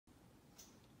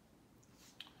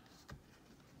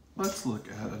Let's look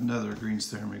at another Green's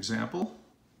theorem example.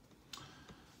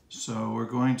 So we're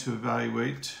going to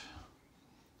evaluate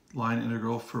line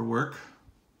integral for work,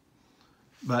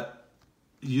 but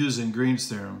using Green's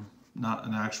theorem, not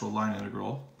an actual line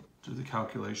integral, do the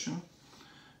calculation.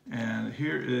 And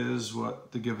here is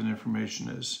what the given information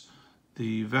is.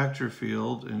 The vector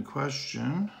field in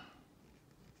question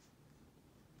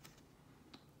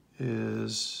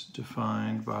is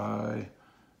defined by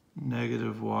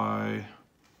negative y,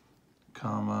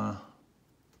 comma,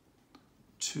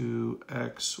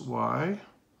 2xy.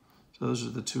 So those are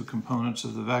the two components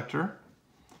of the vector.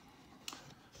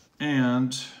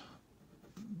 And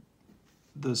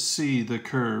the c, the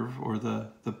curve, or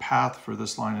the path for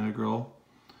this line integral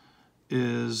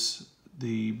is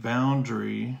the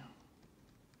boundary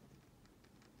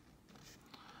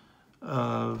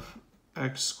of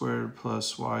x squared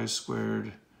plus y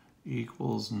squared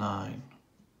equals 9.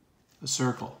 A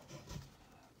circle,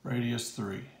 radius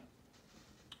 3.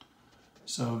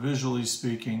 So visually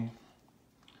speaking,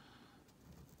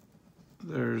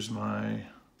 there's my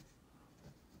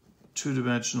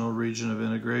two-dimensional region of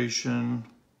integration,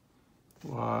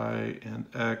 y and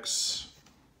x,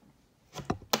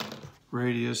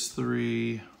 radius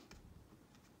 3,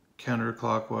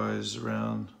 counterclockwise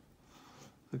around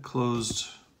the closed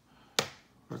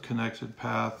or connected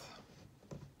path.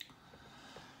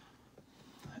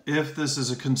 If this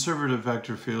is a conservative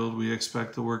vector field, we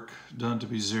expect the work done to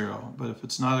be 0. But if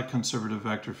it's not a conservative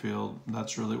vector field,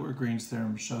 that's really where Green's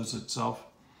theorem shows itself.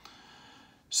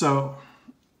 So,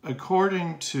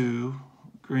 according to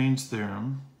Green's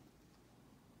theorem,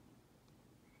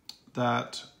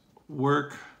 that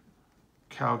work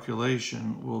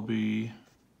calculation will be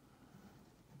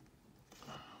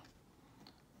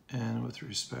n with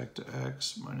respect to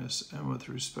x minus n with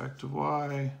respect to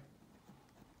y.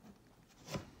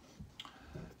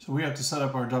 So we have to set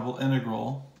up our double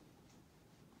integral.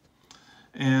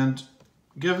 And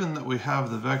given that we have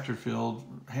the vector field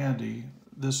handy,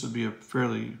 this would be a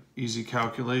fairly easy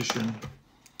calculation.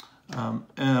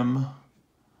 M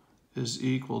is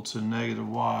equal to negative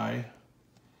y,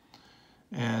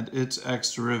 and its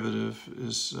x derivative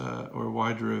is, or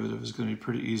y derivative is going to be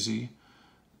pretty easy.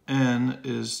 N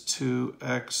is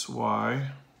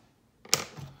 2xy.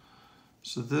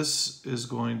 So this is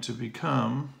going to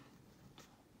become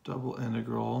double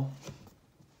integral.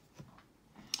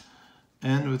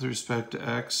 N with respect to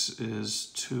x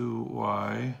is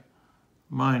 2y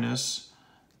minus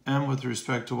m with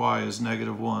respect to y is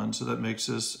negative 1. So that makes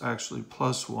this actually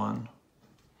plus 1.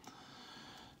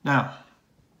 Now,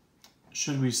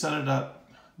 should we set it up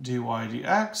dy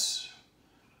dx?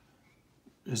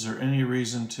 Is there any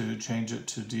reason to change it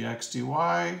to dx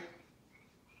dy?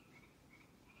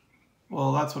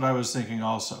 Well, that's what I was thinking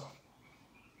also.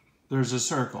 There's a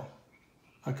circle,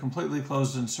 a completely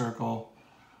closed-in circle.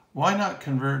 Why not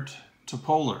convert to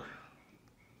polar?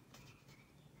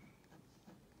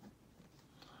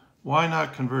 Why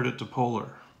not convert it to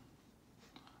polar?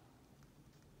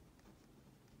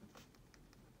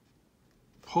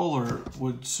 Polar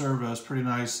would serve us pretty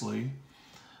nicely.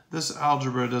 This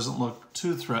algebra doesn't look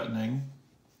too threatening.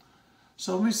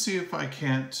 So let me see if I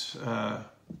can't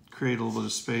create a little bit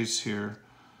of space here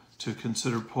to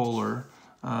consider polar.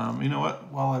 You know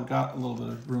what? While I've got a little bit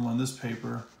of room on this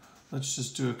paper, let's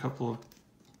just do a couple of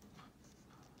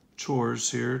chores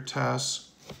here,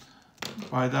 tasks.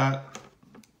 By that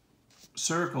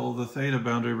circle, the theta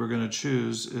boundary we're going to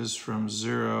choose is from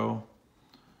 0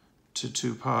 to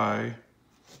 2 pi,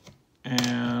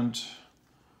 and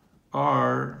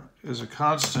r is a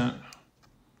constant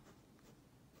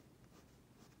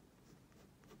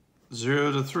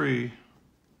 0 to 3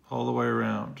 all the way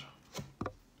around.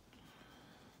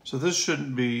 So this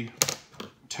shouldn't be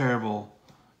terrible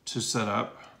to set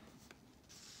up.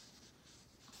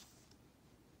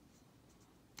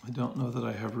 I don't know that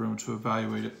I have room to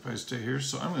evaluate it if I stay here,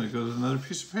 so I'm going to go to another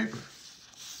piece of paper.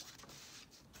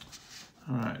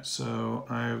 All right, so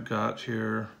I've got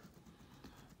here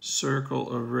circle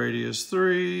of radius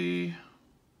 3,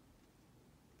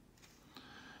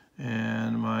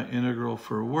 and my integral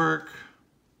for work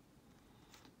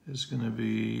is going to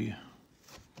be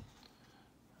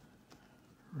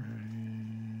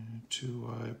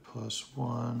 2y plus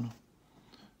 1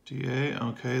 dA.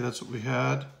 Okay, that's what we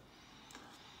had.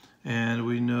 And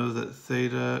we know that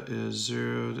theta is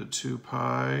 0 to 2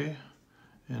 pi,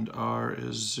 and r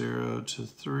is 0 to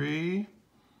 3.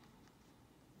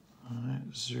 All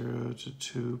right, 0 to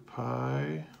 2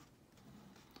 pi,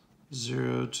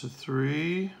 0 to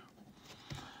 3.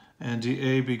 And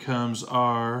dA becomes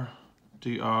r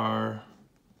dr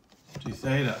d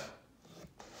theta.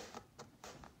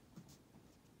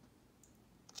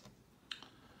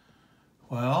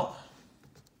 Well,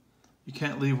 you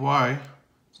can't leave y.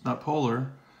 It's not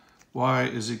polar. Y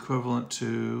is equivalent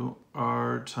to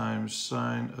r times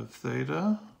sine of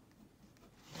theta.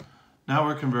 Now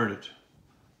we're converted.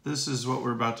 This is what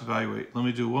we're about to evaluate. Let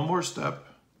me do one more step.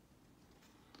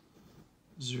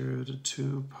 0 to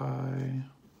 2 pi,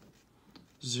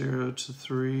 0 to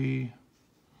 3,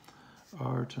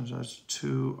 r times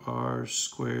 2r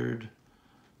squared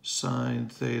sine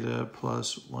theta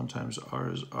plus 1 times r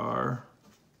is r.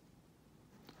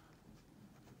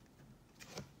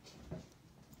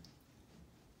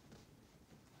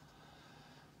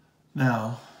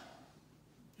 Now,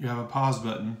 you have a pause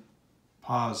button.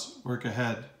 Pause, work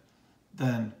ahead.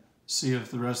 Then see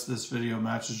if the rest of this video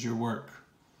matches your work.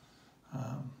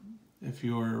 If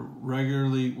you're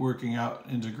regularly working out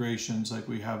integrations like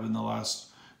we have in the last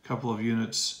couple of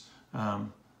units, I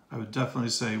would definitely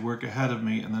say work ahead of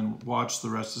me and then watch the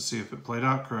rest to see if it played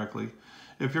out correctly.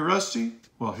 If you're rusty,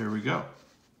 well, here we go.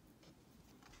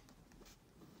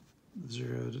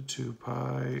 0 to 2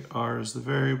 pi, r is the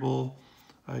variable.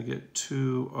 I get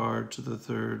 2r to the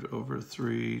third over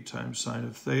 3 times sine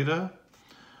of theta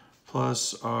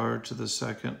plus r to the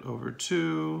second over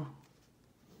 2.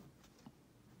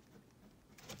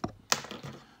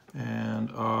 And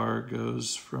r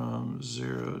goes from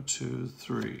 0 to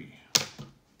 3.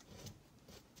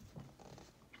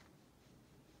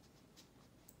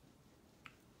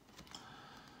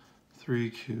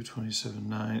 Q 27,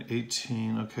 9,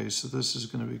 18. Okay, so this is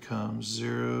going to become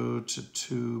 0 to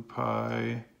 2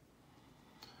 pi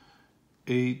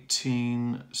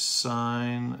 18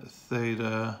 sine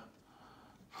theta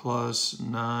plus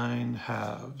 9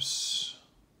 halves.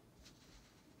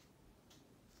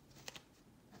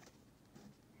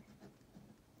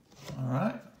 All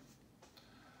right.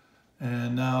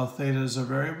 And now theta is a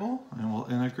variable, and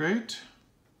we'll integrate.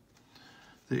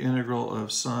 The integral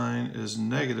of sine is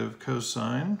negative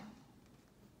cosine.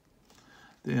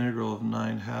 The integral of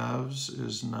 9 halves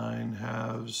is 9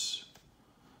 halves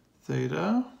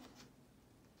theta.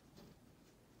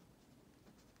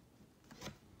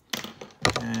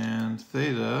 And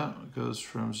theta goes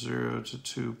from 0 to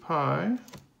 2 pi.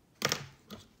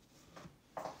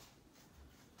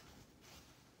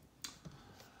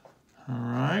 All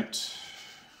right.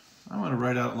 I'm going to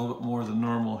write out a little bit more than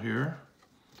normal here.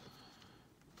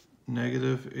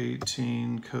 Negative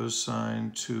 18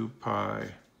 cosine 2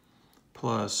 pi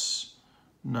plus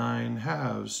 9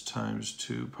 halves times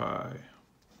 2 pi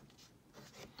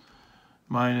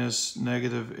minus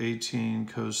negative 18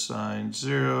 cosine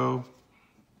 0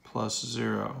 plus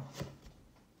 0.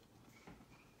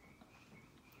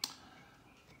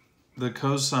 The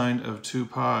cosine of 2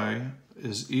 pi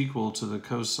is equal to the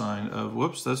cosine of,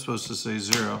 whoops, that's supposed to say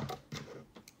 0.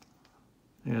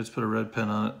 Yeah, let's put a red pen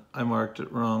on it. I marked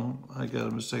it wrong. I got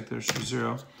a mistake there, so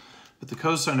 0. But the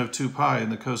cosine of 2 pi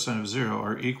and the cosine of 0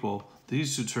 are equal.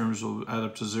 These two terms will add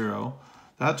up to 0.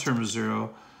 That term is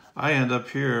 0. I end up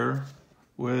here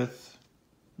with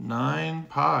 9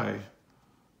 pi.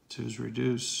 2's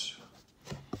reduce.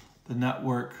 The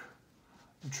network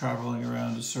of traveling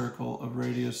around a circle of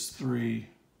radius 3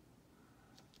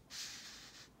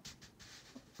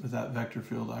 with that vector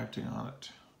field acting on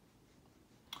it.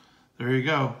 There you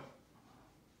go.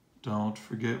 Don't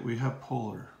forget we have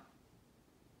polar.